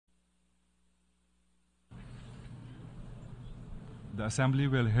The Assembly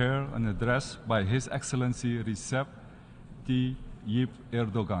will hear an address by His Excellency Recep Tayyip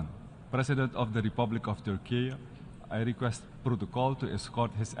Erdogan, President of the Republic of Turkey. I request protocol to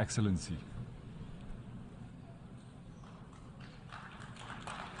escort His Excellency.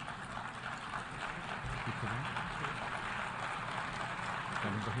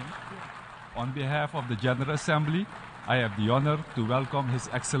 On behalf of the General Assembly, I have the honor to welcome His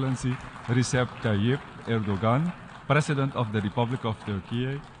Excellency Recep Tayyip Erdogan, President of the Republic of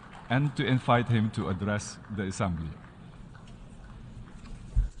Turkey, and to invite him to address the Assembly.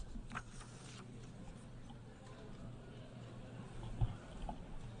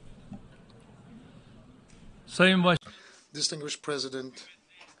 Distinguished President,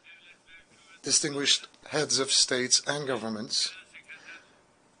 distinguished heads of states and governments,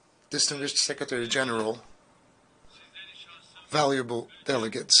 distinguished Secretary General, valuable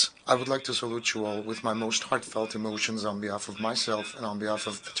delegates, I would like to salute you all with my most heartfelt emotions on behalf of myself and on behalf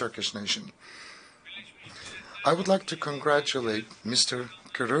of the Turkish nation. I would like to congratulate Mr.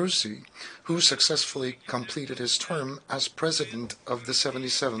 Kurusi, who successfully completed his term as President of the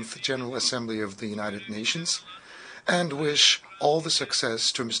 77th General Assembly of the United Nations, and wish all the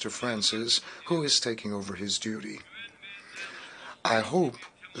success to Mr. Francis, who is taking over his duty. I hope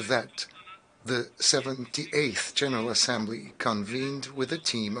that the 78th General Assembly, convened with a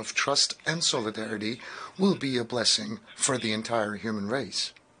team of trust and solidarity, will be a blessing for the entire human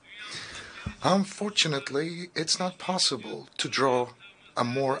race. Unfortunately, it's not possible to draw a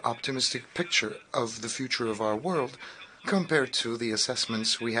more optimistic picture of the future of our world compared to the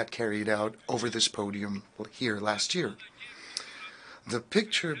assessments we had carried out over this podium here last year. The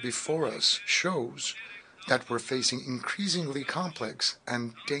picture before us shows that we're facing increasingly complex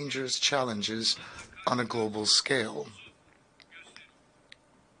and dangerous challenges on a global scale.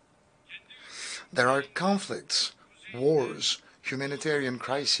 There are conflicts, wars, humanitarian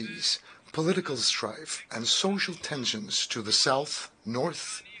crises, political strife, and social tensions to the south,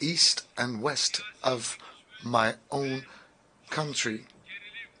 north, east, and west of my own country.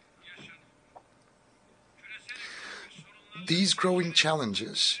 These growing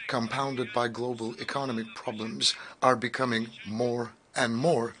challenges, compounded by global economic problems, are becoming more and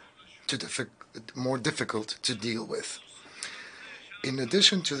more difficult to deal with. In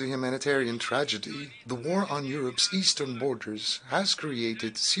addition to the humanitarian tragedy, the war on Europe's eastern borders has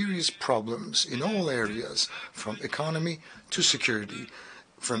created serious problems in all areas, from economy to security,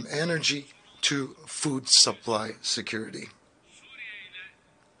 from energy to food supply security.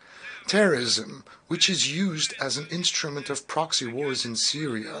 Terrorism, which is used as an instrument of proxy wars in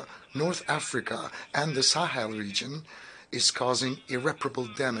Syria, North Africa, and the Sahel region, is causing irreparable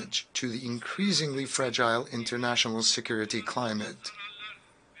damage to the increasingly fragile international security climate.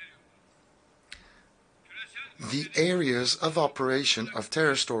 The areas of operation of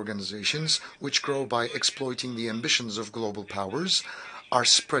terrorist organizations, which grow by exploiting the ambitions of global powers, are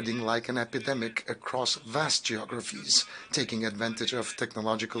spreading like an epidemic across vast geographies, taking advantage of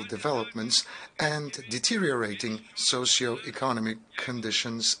technological developments and deteriorating socio-economic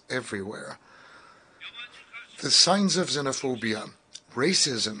conditions everywhere. The signs of xenophobia,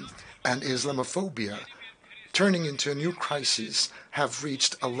 racism, and Islamophobia, turning into a new crisis, have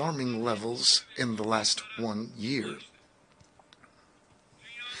reached alarming levels in the last 1 year.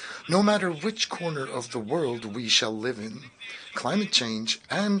 No matter which corner of the world we shall live in, climate change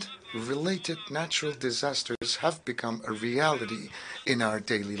and related natural disasters have become a reality in our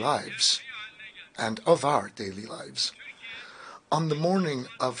daily lives and of our daily lives. On the morning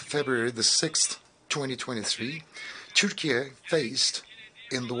of February the 6th, 2023, Turkey faced,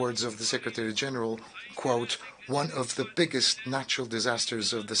 in the words of the Secretary General, quote, one of the biggest natural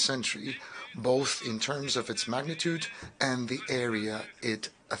disasters of the century, both in terms of its magnitude and the area it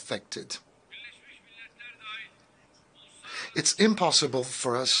affected. It's impossible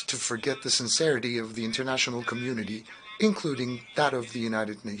for us to forget the sincerity of the international community, including that of the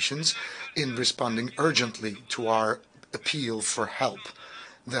United Nations, in responding urgently to our appeal for help,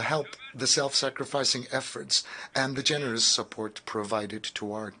 the self-sacrificing efforts, and the generous support provided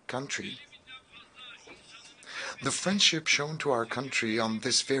to our country. The friendship shown to our country on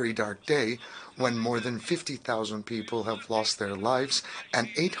this very dark day, when more than 50,000 people have lost their lives and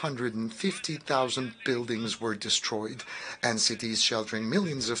 850,000 buildings were destroyed, and cities sheltering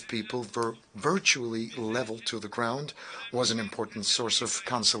millions of people were virtually leveled to the ground, was an important source of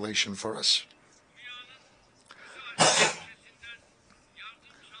consolation for us.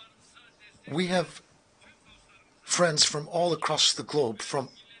 We have friends from all across the globe, from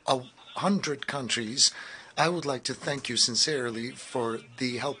 100 countries. I would like to thank you sincerely for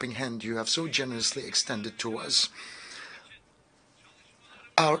the helping hand you have so generously extended to us.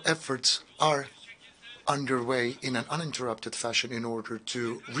 Our efforts are underway in an uninterrupted fashion in order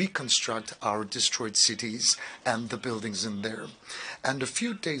to reconstruct our destroyed cities and the buildings in there. And a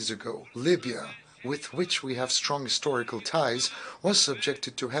few days ago, Libya, with which we have strong historical ties, was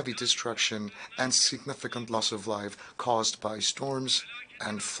subjected to heavy destruction and significant loss of life caused by storms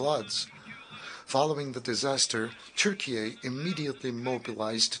and floods. Following the disaster, Turkey immediately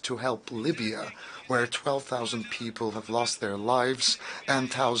mobilized to help Libya, where 12,000 people have lost their lives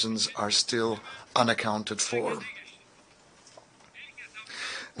and thousands are still unaccounted for.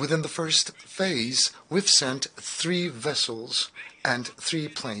 Within the first phase, we've sent 3 vessels and 3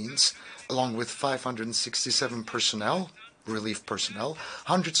 planes, along with 567 personnel, relief personnel,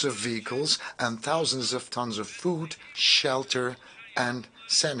 hundreds of vehicles, and thousands of tons of food, shelter, and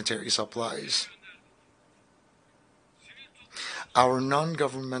sanitary supplies. Our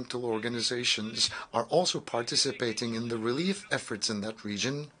non-governmental organizations are also participating in the relief efforts in that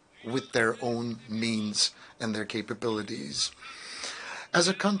region with their own means and their capabilities. As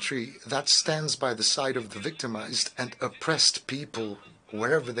a country that stands by the side of the victimized and oppressed people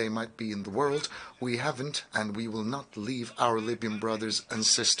wherever they might be in the world, we haven't and we will not leave our Libyan brothers and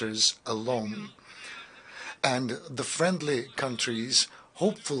sisters alone. And the friendly countries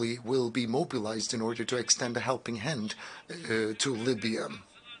hopefully will be mobilized in order to extend a helping hand to Libya.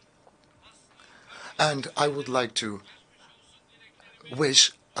 And I would like to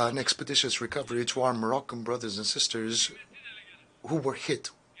wish an expeditious recovery to our Moroccan brothers and sisters who were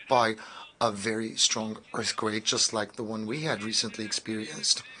hit by a very strong earthquake, just like the one we had recently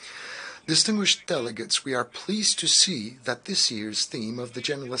experienced. Distinguished delegates, we are pleased to see that this year's theme of the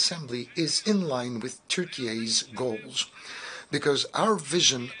General Assembly is in line with Turkey's goals, because our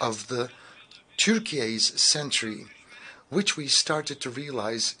vision of the Turkey's century, which we started to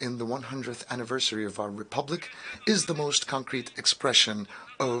realize in the 100th anniversary of our republic, is the most concrete expression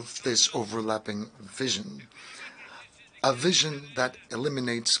of this overlapping vision. A vision that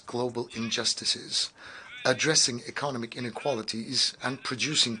eliminates global injustices, addressing economic inequalities and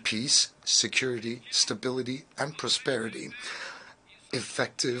producing peace, security, stability, and prosperity.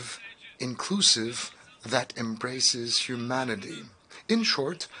 Effective, inclusive, that embraces humanity. In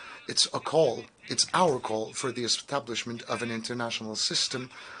short, it's our call for the establishment of an international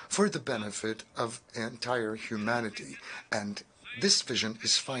system for the benefit of entire humanity, and this vision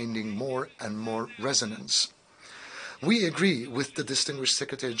is finding more and more resonance. We agree with the distinguished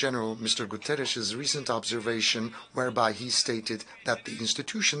Secretary General, Mr. Guterres' recent observation whereby he stated that the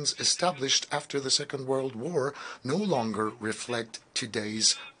institutions established after the Second World War no longer reflect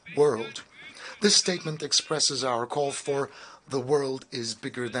today's world. This statement expresses our call for the world is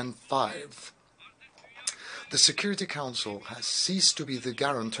bigger than 5. The Security Council has ceased to be the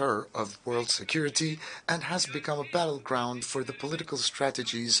guarantor of world security and has become a battleground for the political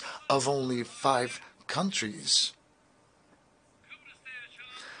strategies of only 5 countries.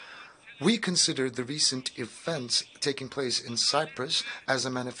 We consider the recent events taking place in Cyprus as a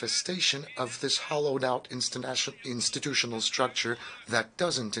manifestation of this hollowed-out institutional structure that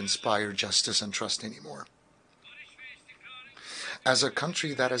doesn't inspire justice and trust anymore. As a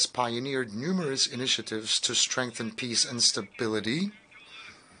country that has pioneered numerous initiatives to strengthen peace and stability,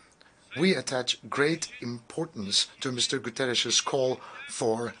 we attach great importance to Mr. Guterres' call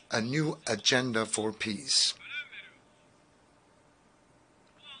for a new agenda for peace.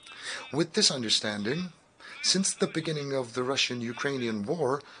 With this understanding, since the beginning of the Russian-Ukrainian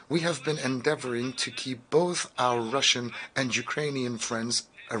war, we have been endeavoring to keep both our Russian and Ukrainian friends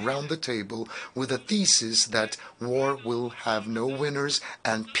around the table with a thesis that war will have no winners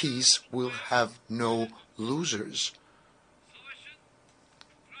and peace will have no losers.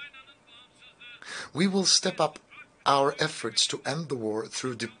 We will step up our efforts to end the war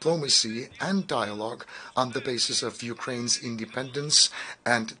through diplomacy and dialogue on the basis of Ukraine's independence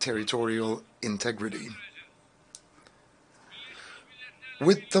and territorial integrity.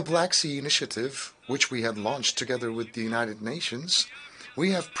 With the Black Sea Initiative, which we had launched together with the United Nations, we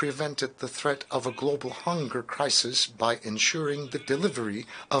have prevented the threat of a global hunger crisis by ensuring the delivery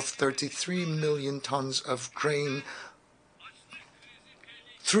of 33 million tons of grain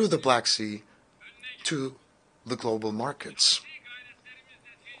through the Black Sea to the global markets.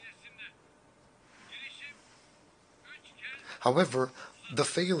 However, the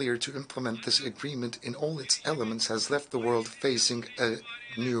failure to implement this agreement in all its elements has left the world facing a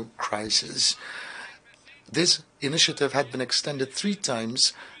new crisis. This initiative had been extended 3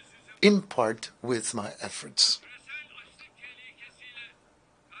 times, in part with my efforts.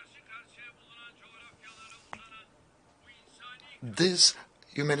 This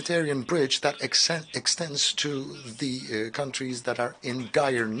humanitarian bridge that extends to the countries that are in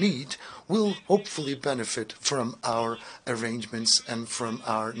dire need will hopefully benefit from our arrangements and from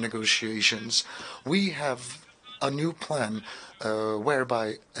our negotiations. We have a new plan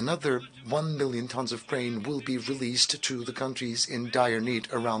whereby another 1 million tons of grain will be released to the countries in dire need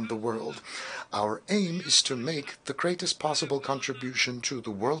around the world. Our aim is to make the greatest possible contribution to the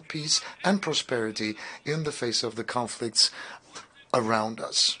world peace and prosperity in the face of the conflicts around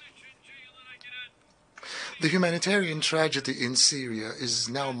us. The humanitarian tragedy in Syria is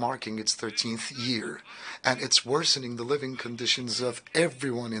now marking its 13th year, and it's worsening the living conditions of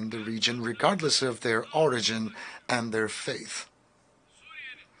everyone in the region, regardless of their origin and their faith.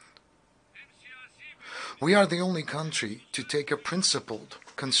 We are the only country to take a principled,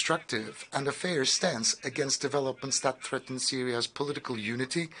 constructive, and a fair stance against developments that threaten Syria's political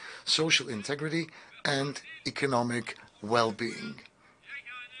unity, social integrity, and economic well-being.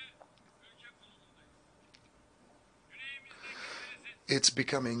 It's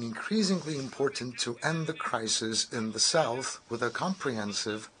becoming increasingly important to end the crisis in the south with a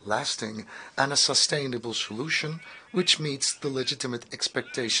comprehensive, lasting, and a sustainable solution which meets the legitimate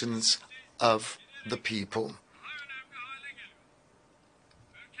expectations of the people.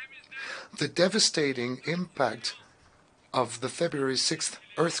 The devastating impact of the February 6th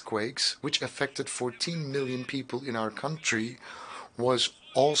earthquakes, which affected 14 million people in our country, was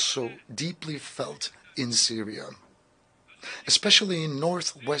also deeply felt in Syria. Especially in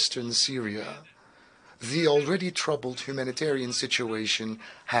northwestern Syria, the already troubled humanitarian situation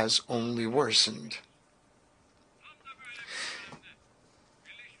has only worsened.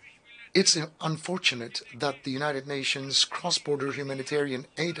 It's unfortunate that the United Nations cross-border humanitarian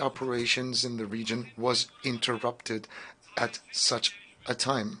aid operations in the region was interrupted at such a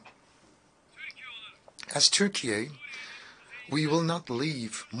time. As Turkey, we will not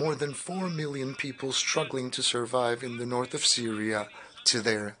leave more than 4 million people struggling to survive in the north of Syria to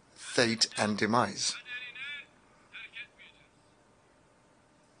their fate and demise.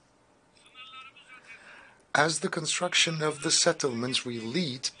 As the construction of the settlements we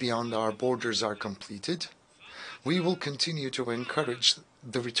lead beyond our borders are completed, we will continue to encourage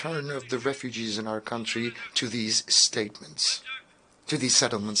the return of the refugees in our country to these settlements.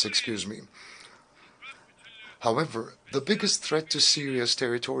 However, the biggest threat to Syria's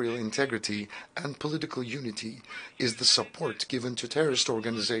territorial integrity and political unity is the support given to terrorist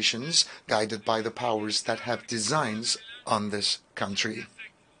organizations guided by the powers that have designs on this country.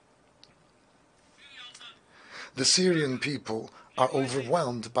 The Syrian people are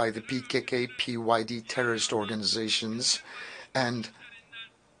overwhelmed by the PKK-PYD terrorist organizations and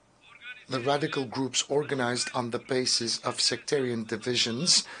the radical groups organized on the basis of sectarian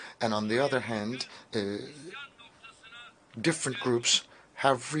divisions, and on the other hand, different groups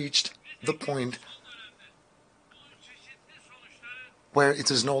have reached the point where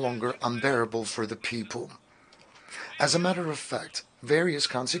it is no longer unbearable for the people. As a matter of fact, various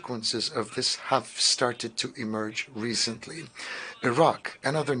consequences of this have started to emerge recently. Iraq,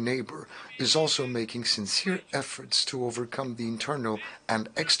 another neighbor, is also making sincere efforts to overcome the internal and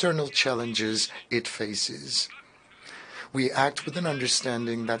external challenges it faces. We act with an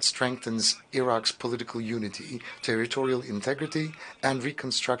understanding that strengthens Iraq's political unity, territorial integrity, and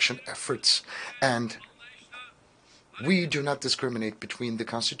reconstruction efforts, and we do not discriminate between the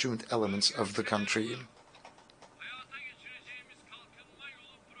constituent elements of the country.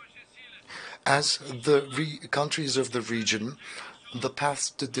 As the countries of the region, the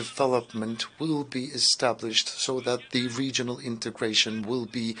path to development will be established so that the regional integration will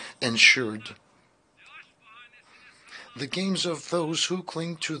be ensured. The games of those who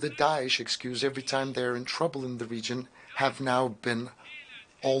cling to the Daesh excuse every time they are in trouble in the region have now been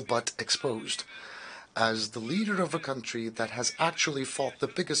all but exposed. As the leader of a country that has actually fought the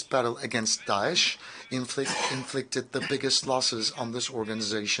biggest battle against Daesh, inflicted the biggest losses on this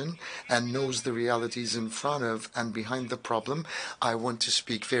organization, and knows the realities in front of and behind the problem, I want to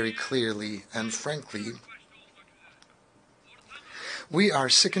speak very clearly and frankly. We are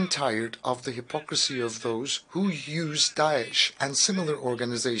sick and tired of the hypocrisy of those who use Daesh and similar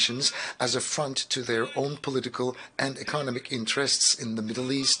organizations as a front to their own political and economic interests in the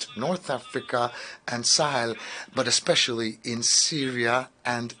Middle East, North Africa, and Sahel, but especially in Syria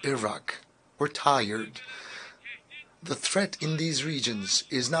and Iraq. We're tired. The threat in these regions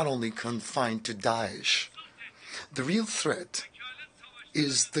is not only confined to Daesh. The real threat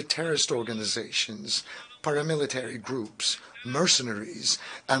is the terrorist organizations, paramilitary groups, mercenaries,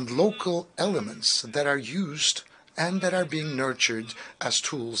 and local elements that are used and that are being nurtured as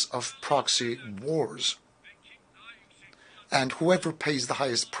tools of proxy wars. and whoever pays the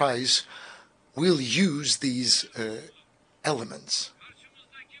highest price will use these elements.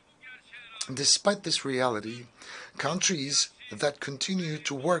 Despite this reality, countries that continue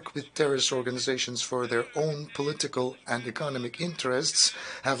to work with terrorist organizations for their own political and economic interests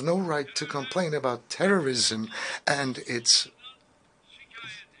have no right to complain about terrorism and its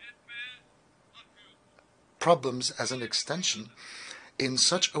problems as an extension. In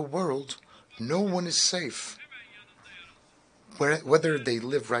such a world, no one is safe, whether they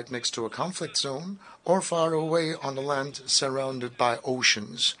live right next to a conflict zone or far away on a land surrounded by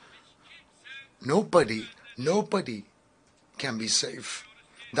oceans. Nobody can be safe.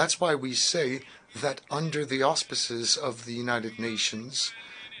 That's why we say that under the auspices of the United Nations,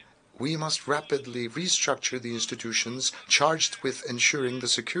 we must rapidly restructure the institutions charged with ensuring the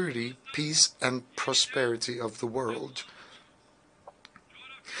security, peace, and prosperity of the world.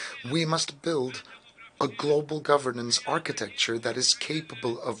 We must build a global governance architecture that is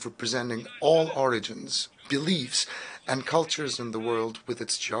capable of representing all origins, beliefs, and cultures in the world with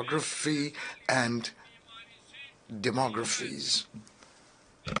its geography and demographies.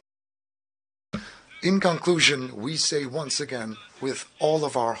 In conclusion, we say once again, with all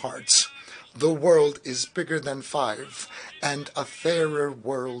of our hearts, the world is bigger than 5, and a fairer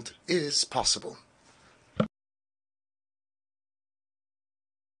world is possible.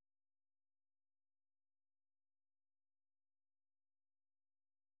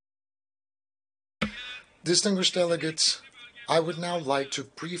 Distinguished delegates, I would now like to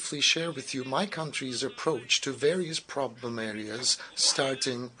briefly share with you my country's approach to various problem areas,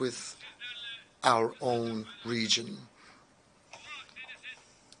 starting with our own region.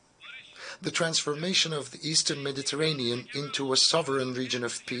 The transformation of the Eastern Mediterranean into a sovereign region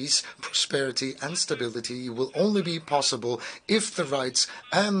of peace, prosperity, and stability will only be possible if the rights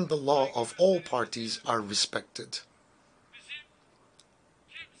and the law of all parties are respected.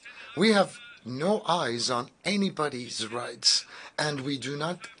 We have no eyes on anybody's rights, and we do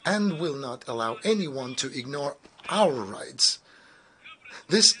not and will not allow anyone to ignore our rights.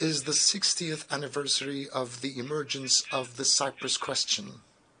 This is the 60th anniversary of the emergence of the Cyprus question.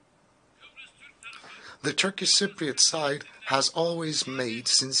 The Turkish Cypriot side has always made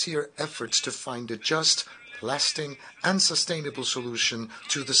sincere efforts to find a just, lasting, and sustainable solution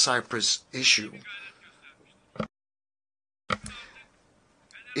to the Cyprus issue.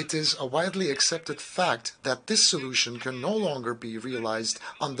 It is a widely accepted fact that this solution can no longer be realized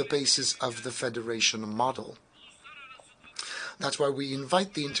on the basis of the federation model. That's why we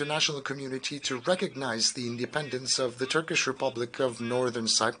invite the international community to recognize the independence of the Turkish Republic of Northern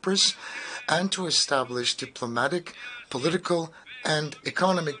Cyprus and to establish diplomatic, political, and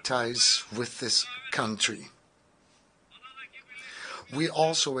economic ties with this country. We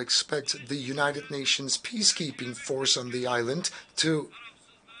also expect the United Nations peacekeeping force on the island to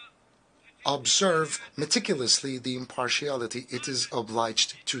observe meticulously the impartiality it is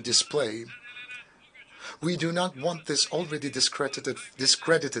obliged to display. We do not want this already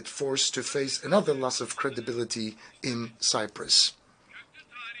discredited force to face another loss of credibility in Cyprus.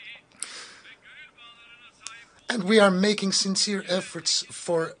 And we are making sincere efforts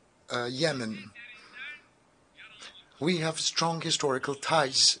for Yemen. We have strong historical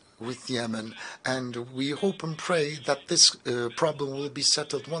ties with Yemen, and we hope and pray that this problem will be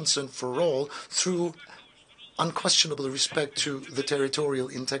settled once and for all through unquestionable respect to the territorial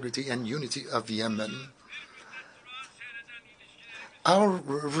integrity and unity of Yemen. Our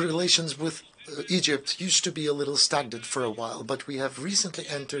relations with Egypt used to be a little stagnant for a while, but we have recently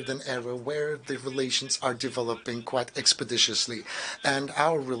entered an era where the relations are developing quite expeditiously, and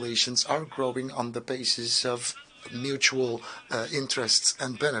our relations are growing on the basis of mutual interests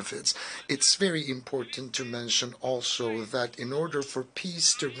and benefits. It's very important to mention also that in order for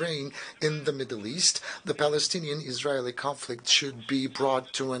peace to reign in the Middle East, the Palestinian-Israeli conflict should be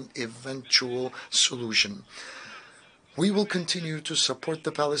brought to an eventual solution. We will continue to support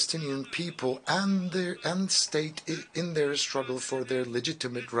the Palestinian people and state in their struggle for their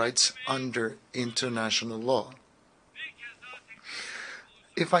legitimate rights under international law.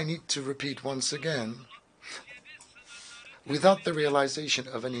 If I need to repeat once again, without the realization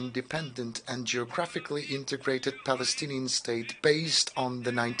of an independent and geographically integrated Palestinian state based on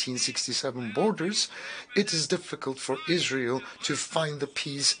the 1967 borders, it is difficult for Israel to find the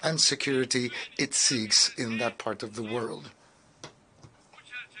peace and security it seeks in that part of the world.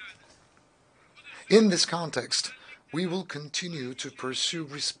 In this context, we will continue to pursue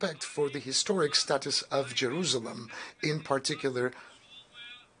respect for the historic status of Jerusalem, in particular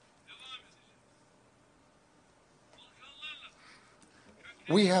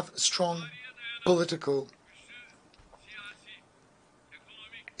we have strong political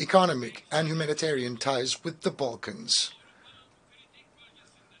economic and humanitarian ties with the Balkans,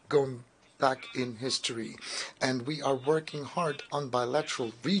 going back in history. And we are working hard on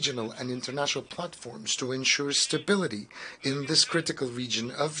bilateral, regional and international platforms to ensure stability in this critical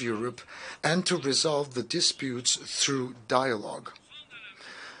region of Europe and to resolve the disputes through dialogue.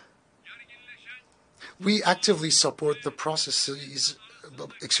 We actively support the process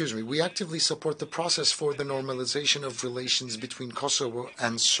for the normalization of relations between Kosovo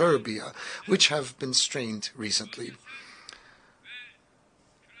and Serbia, which have been strained recently.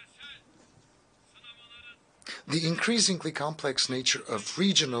 The increasingly complex nature of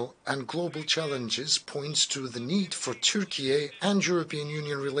regional and global challenges points to the need for Turkey and European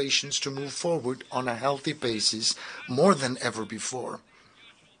Union relations to move forward on a healthy basis more than ever before.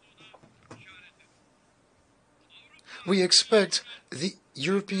 We expect the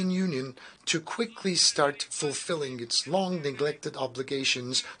European Union to quickly start fulfilling its long-neglected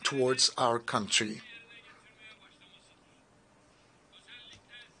obligations towards our country,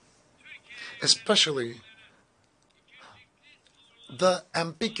 especially the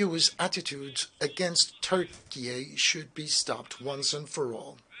ambiguous attitudes against Turkey should be stopped once and for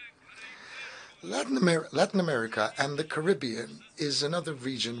all. Latin America and the Caribbean is another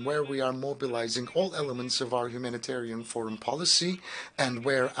region where we are mobilizing all elements of our humanitarian foreign policy and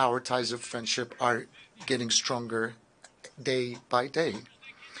where our ties of friendship are getting stronger day by day.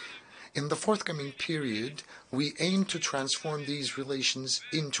 In the forthcoming period, we aim to transform these relations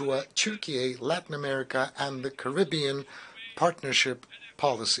into a Turkey, Latin America and the Caribbean partnership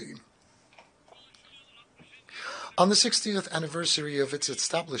policy. On the 60th anniversary of its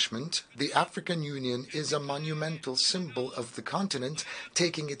establishment, the African Union is a monumental symbol of the continent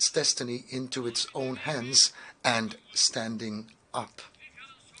taking its destiny into its own hands and standing up.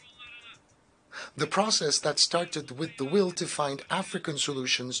 The process that started with the will to find African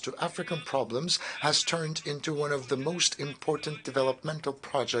solutions to African problems has turned into one of the most important developmental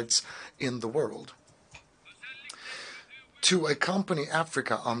projects in the world. To accompany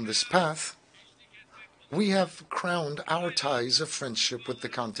Africa on this path, we have crowned our ties of friendship with the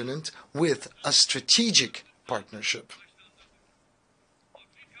continent with a strategic partnership.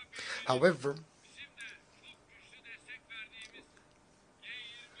 However,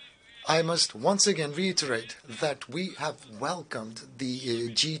 I must once again reiterate that we have welcomed the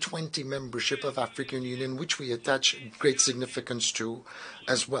G20 membership of African Union, which we attach great significance to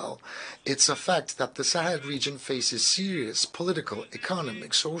as well. It's a fact that the Sahel region faces serious political,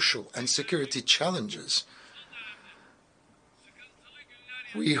 economic, social, and security challenges.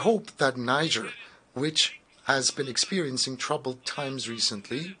 We hope that Niger, which has been experiencing troubled times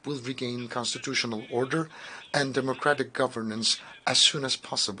recently, will regain constitutional order and democratic governance as soon as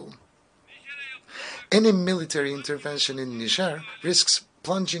possible. Any military intervention in Niger risks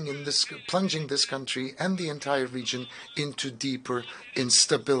plunging this country and the entire region into deeper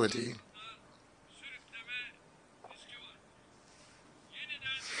instability.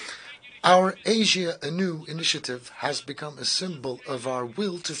 Our Asia Anew initiative has become a symbol of our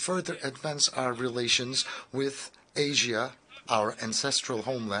will to further advance our relations with Asia, our ancestral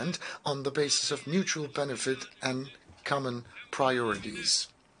homeland, on the basis of mutual benefit and common priorities.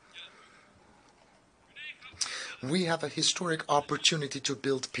 We have a historic opportunity to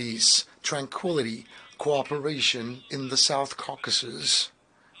build peace, tranquility, cooperation in the South Caucasus.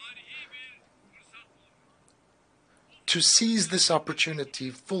 To seize this opportunity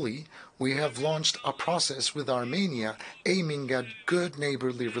fully, we have launched a process with Armenia aiming at good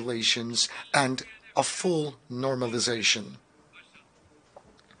neighborly relations and a full normalization.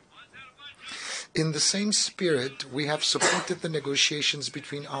 In the same spirit, we have supported the negotiations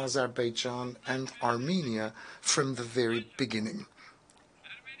between Azerbaijan and Armenia from the very beginning.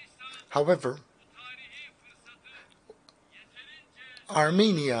 However,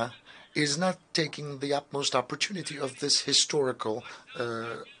 Armenia is not taking the utmost opportunity of this historical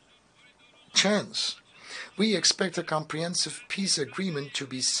chance. We expect a comprehensive peace agreement to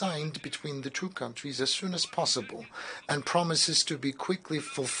be signed between the two countries as soon as possible, and promises to be quickly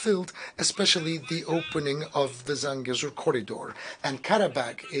fulfilled, especially the opening of the Zangezur corridor. And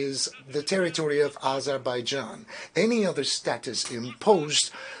Karabakh is the territory of Azerbaijan. Any other status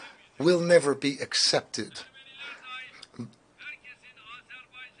imposed will never be accepted.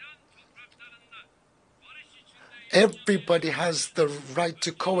 Everybody has the right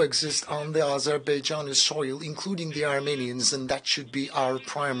to coexist on the Azerbaijani soil, including the Armenians, and that should be our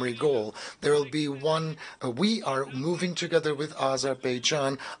primary goal. There will be we are moving together with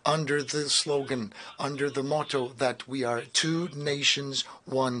Azerbaijan under the slogan, under the motto that we are two nations,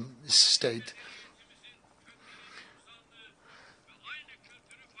 one state.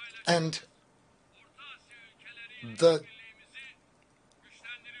 And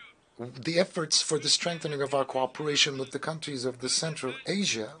the efforts for the strengthening of our cooperation with the countries of the Central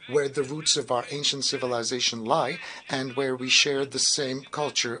Asia, where the roots of our ancient civilization lie and where we share the same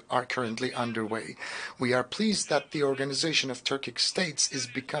culture, are currently underway. We are pleased that the Organization of Turkic States is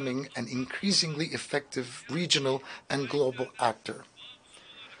becoming an increasingly effective regional and global actor.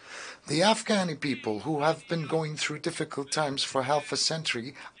 The Afghani people, who have been going through difficult times for half a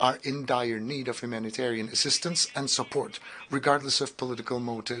century, are in dire need of humanitarian assistance and support, regardless of political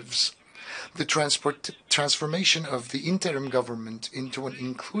motives. The transformation of the interim government into an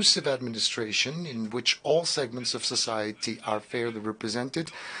inclusive administration in which all segments of society are fairly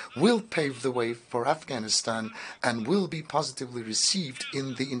represented will pave the way for Afghanistan and will be positively received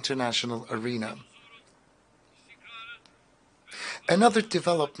in the international arena. Another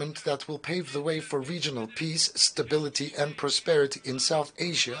development that will pave the way for regional peace, stability, and prosperity in South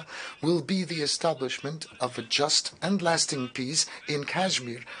Asia will be the establishment of a just and lasting peace in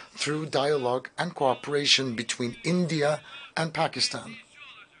Kashmir through dialogue and cooperation between India and Pakistan.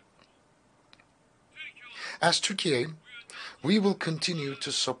 As Turkey, we will continue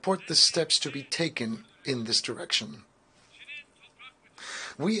to support the steps to be taken in this direction.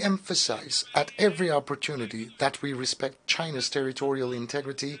 We emphasize at every opportunity that we respect China's territorial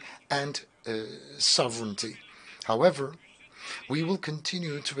integrity and sovereignty. However, we will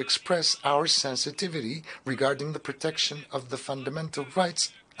continue to express our sensitivity regarding the protection of the fundamental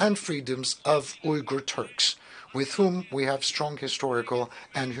rights and freedoms of Uyghur Turks, with whom we have strong historical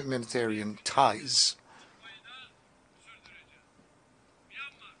and humanitarian ties.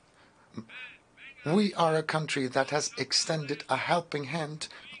 We are a country that has extended a helping hand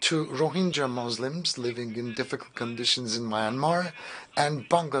to Rohingya Muslims living in difficult conditions in Myanmar and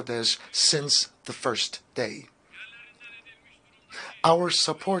Bangladesh since the first day. Our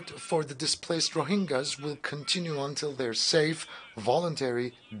support for the displaced Rohingyas will continue until their safe,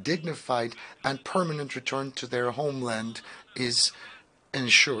 voluntary, dignified, and permanent return to their homeland is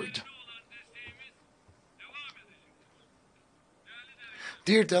ensured.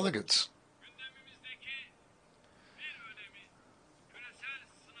 Dear delegates,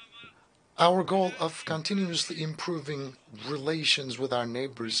 our goal of continuously improving relations with our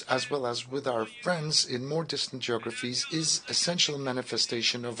neighbors as well as with our friends in more distant geographies is an essential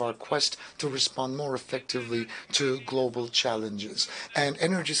manifestation of our quest to respond more effectively to global challenges. And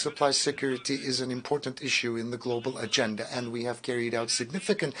energy supply security is an important issue in the global agenda, and we have carried out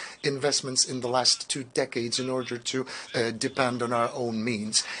significant investments in the last 2 decades in order to depend on our own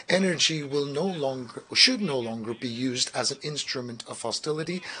means. Energy should no longer be used as an instrument of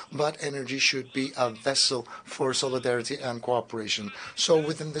hostility, but energy should be a vessel for solidarity and cooperation. So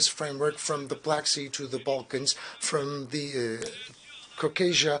within this framework, from the Black Sea to the Balkans, from the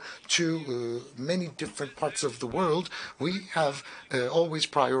Caucasia to many different parts of the world, we have always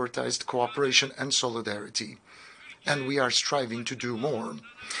prioritized cooperation and solidarity. And we are striving to do more.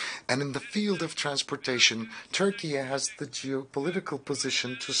 And in the field of transportation, Turkey has the geopolitical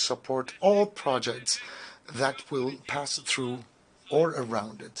position to support all projects that will pass through or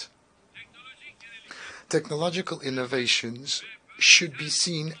around it. Technological innovations should be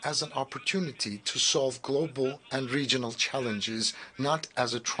seen as an opportunity to solve global and regional challenges, not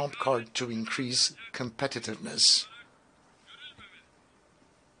as a trump card to increase competitiveness.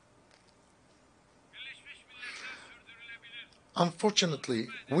 Unfortunately,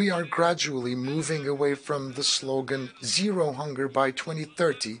 we are gradually moving away from the slogan "Zero Hunger by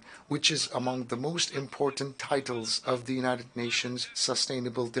 2030, which is among the most important titles of the United Nations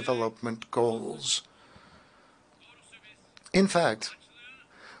Sustainable Development Goals. In fact,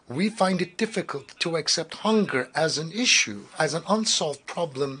 we find it difficult to accept hunger as an issue, as an unsolved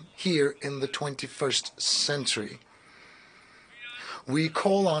problem here in the 21st century. We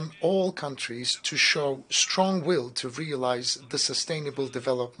call on all countries to show strong will to realize the sustainable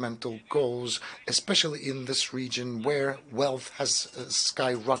developmental goals, especially in this region where wealth has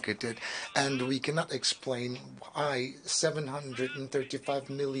skyrocketed, and we cannot explain why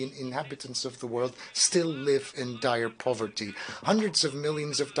 735 million inhabitants of the world still live in dire poverty. Hundreds of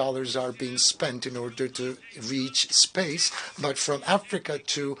millions of dollars are being spent in order to reach space, but from Africa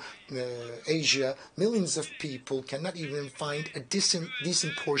to Asia, millions of people cannot even find a decent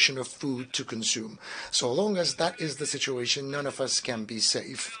portion of food to consume. So long as that is the situation, none of us can be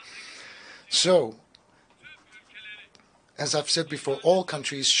safe. So, as I've said before, all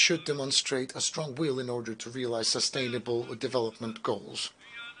countries should demonstrate a strong will in order to realize sustainable development goals.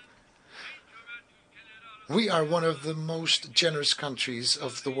 We are one of the most generous countries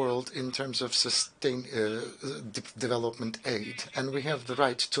of the world in terms of development aid, and we have the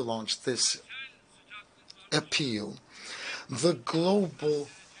right to launch this appeal. The global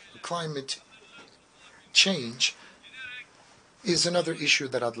climate change is another issue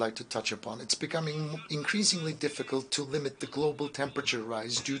that I'd like to touch upon. It's becoming increasingly difficult to limit the global temperature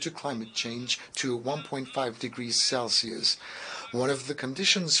rise due to climate change to 1.5 degrees Celsius. One of the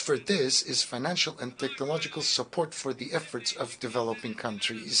conditions for this is financial and technological support for the efforts of developing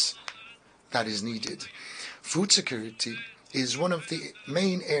countries that is needed. Food security is one of the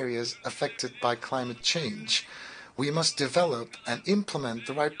main areas affected by climate change. We must develop and implement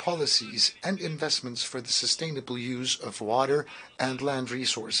the right policies and investments for the sustainable use of water and land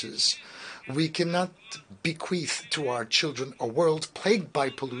resources. We cannot bequeath to our children a world plagued by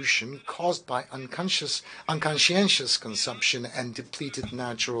pollution caused by unconscientious consumption and depleted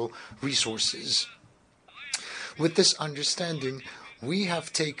natural resources. With this understanding, we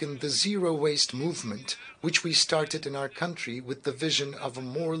have taken the zero waste movement, which we started in our country with the vision of a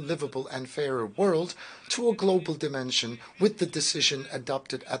more livable and fairer world, to a global dimension with the decision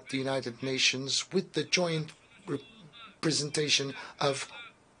adopted at the United Nations with the joint representation of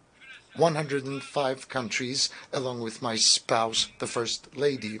 105 countries, along with my spouse, the First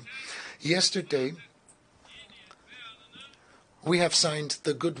Lady. Yesterday, we have signed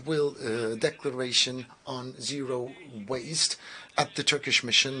the Goodwill Declaration on Zero Waste at the Turkish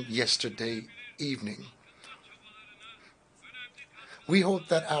mission yesterday evening. We hope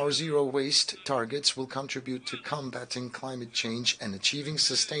that our zero waste targets will contribute to combating climate change and achieving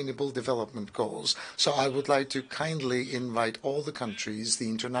sustainable development goals. So I would like to kindly invite all the countries, the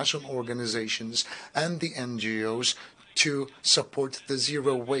international organizations, and the NGOs to support the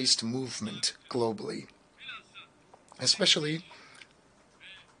zero waste movement globally. Especially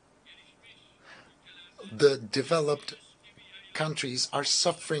the developed countries are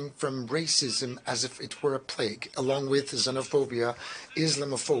suffering from racism as if it were a plague, along with xenophobia,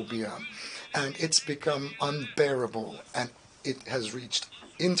 Islamophobia, and it's become unbearable and it has reached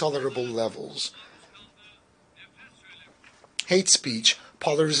intolerable levels. Hate speech,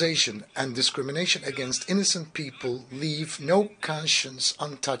 polarization, and discrimination against innocent people leave no conscience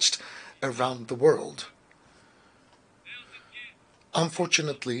untouched around the world.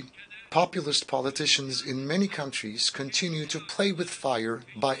 Unfortunately, populist politicians in many countries continue to play with fire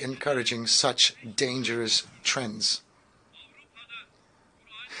by encouraging such dangerous trends.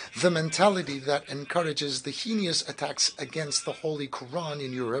 The mentality that encourages the heinous attacks against the Holy Quran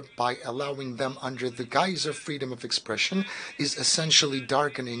in Europe by allowing them under the guise of freedom of expression is essentially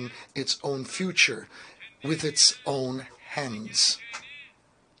darkening its own future with its own hands.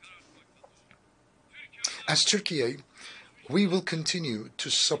 As Turkey, we will continue to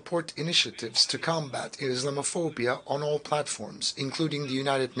support initiatives to combat Islamophobia on all platforms, including the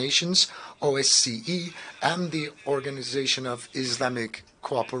United Nations, OSCE, and the Organization of Islamic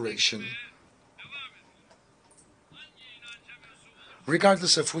Cooperation.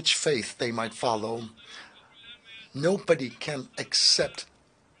 Regardless of which faith they might follow, nobody can accept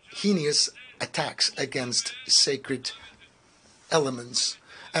heinous attacks against sacred elements.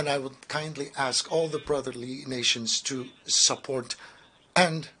 And I would kindly ask all the brotherly nations to support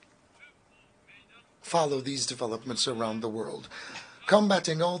and follow these developments around the world.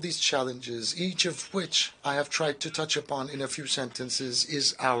 Combating all these challenges, each of which I have tried to touch upon in a few sentences,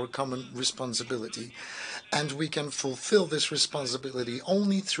 is our common responsibility. And we can fulfill this responsibility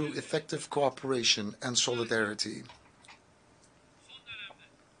only through effective cooperation and solidarity.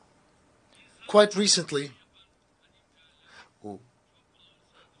 Quite recently,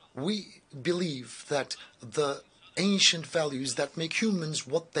 we believe that the ancient values that make humans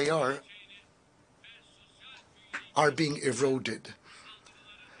what they are being eroded.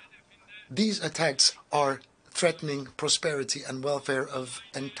 These attacks are threatening prosperity and welfare of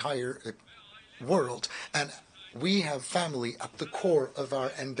entire world, and we have family at the core of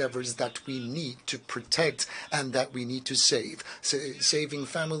our endeavors that we need to protect and that we need to save. Saving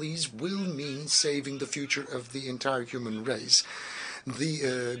families will mean saving the future of the entire human race.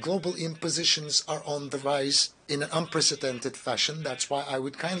 The global impositions are on the rise in an unprecedented fashion. That's why I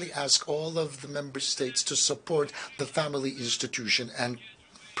would kindly ask all of the member states to support the family institution and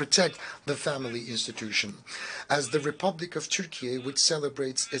protect the family institution. As the Republic of Turkey, which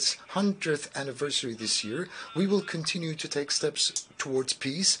celebrates its 100th anniversary this year, we will continue to take steps towards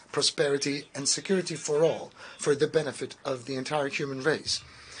peace, prosperity, and security for all, for the benefit of the entire human race.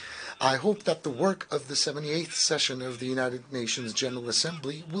 I hope that the work of the 78th session of the United Nations General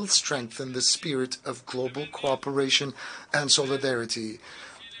Assembly will strengthen the spirit of global cooperation and solidarity.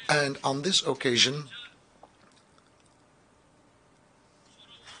 And on this occasion,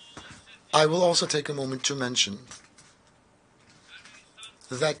 I will also take a moment to mention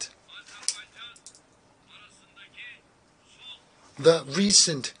that the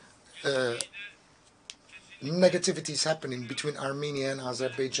recent negativities happening between Armenia and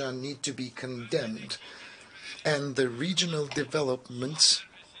Azerbaijan need to be condemned, and the regional developments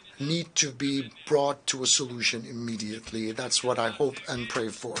need to be brought to a solution immediately. That's what I hope and pray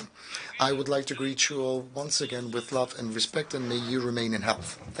for. I would like to greet you all once again with love and respect, and may you remain in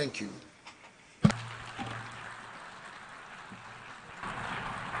health. Thank you.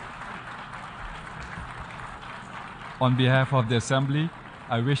 On behalf of the Assembly,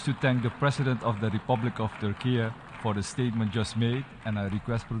 I wish to thank the President of the Republic of Turkey for the statement just made, and I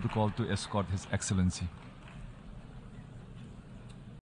request protocol to escort His Excellency.